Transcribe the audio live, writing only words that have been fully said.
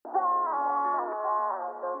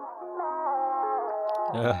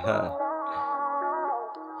Hi.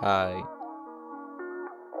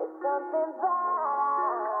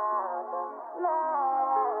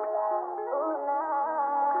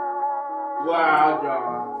 Wow,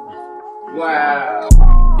 dog. Wow.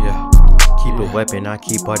 Yeah. Keep a weapon, I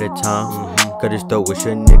keep all the time. Cut his throat, wish a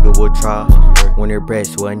nigga will try. When their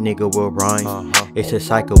breasts, so a nigga will rhyme. It's a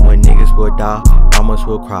cycle when niggas will die, mamas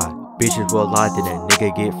will cry. Bitches will lie, then a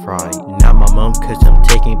nigga get fried. Not my mom, cause I'm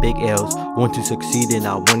taking big L's. Want to succeed and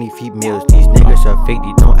I want to feed meals. These niggas are fake,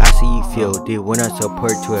 they don't ask how you feel. They wanna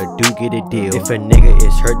support to a do get a deal. If a nigga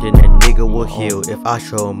is hurt, then a nigga will heal. If I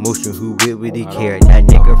show emotion, who will really care? That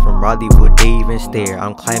nigga from Raleigh, would they even stare?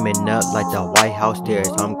 I'm climbing up like the White House stairs.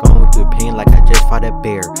 I'm going through pain like I just fought a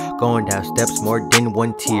bear. Going down steps more than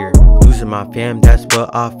one tier. Losing my fam, that's what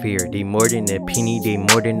I fear. They more than a penny, they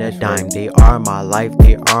more than a dime. They are my life,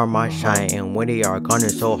 they are my shine. And when they are gone,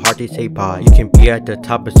 it's so hard to say bye. You can be at the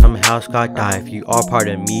top but somehow skydive. You are part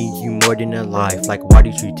of me, you more than a life. Like why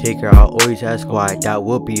did you take her? I always ask why. That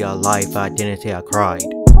would be a lie if I didn't say I cried.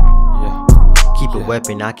 Keep a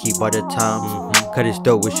weapon, I keep all the time. Cut his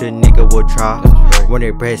throat, wish a nigga will try. When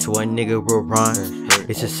their breasts, so a nigga will rhyme.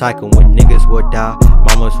 It's a cycle when niggas will die,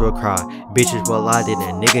 mamas will cry. Bitches will lie, then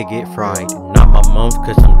a nigga get fried. Not my mom's,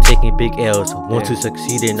 cause I'm taking big L's. Want to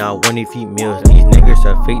succeed and I want to feed meals. These niggas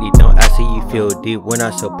are fake, they don't ask how you feel. They when I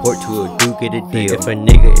support to a do get a deal. If a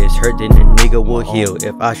nigga is hurt, then a nigga will heal.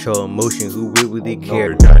 If I show emotion, who will really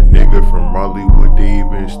care? That nigga from Raleigh, would they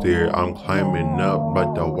even stare? I'm climbing up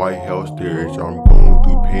like the White House stairs. I'm going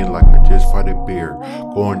through pain like I just fought a bear.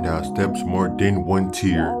 Going down steps more than one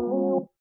tier.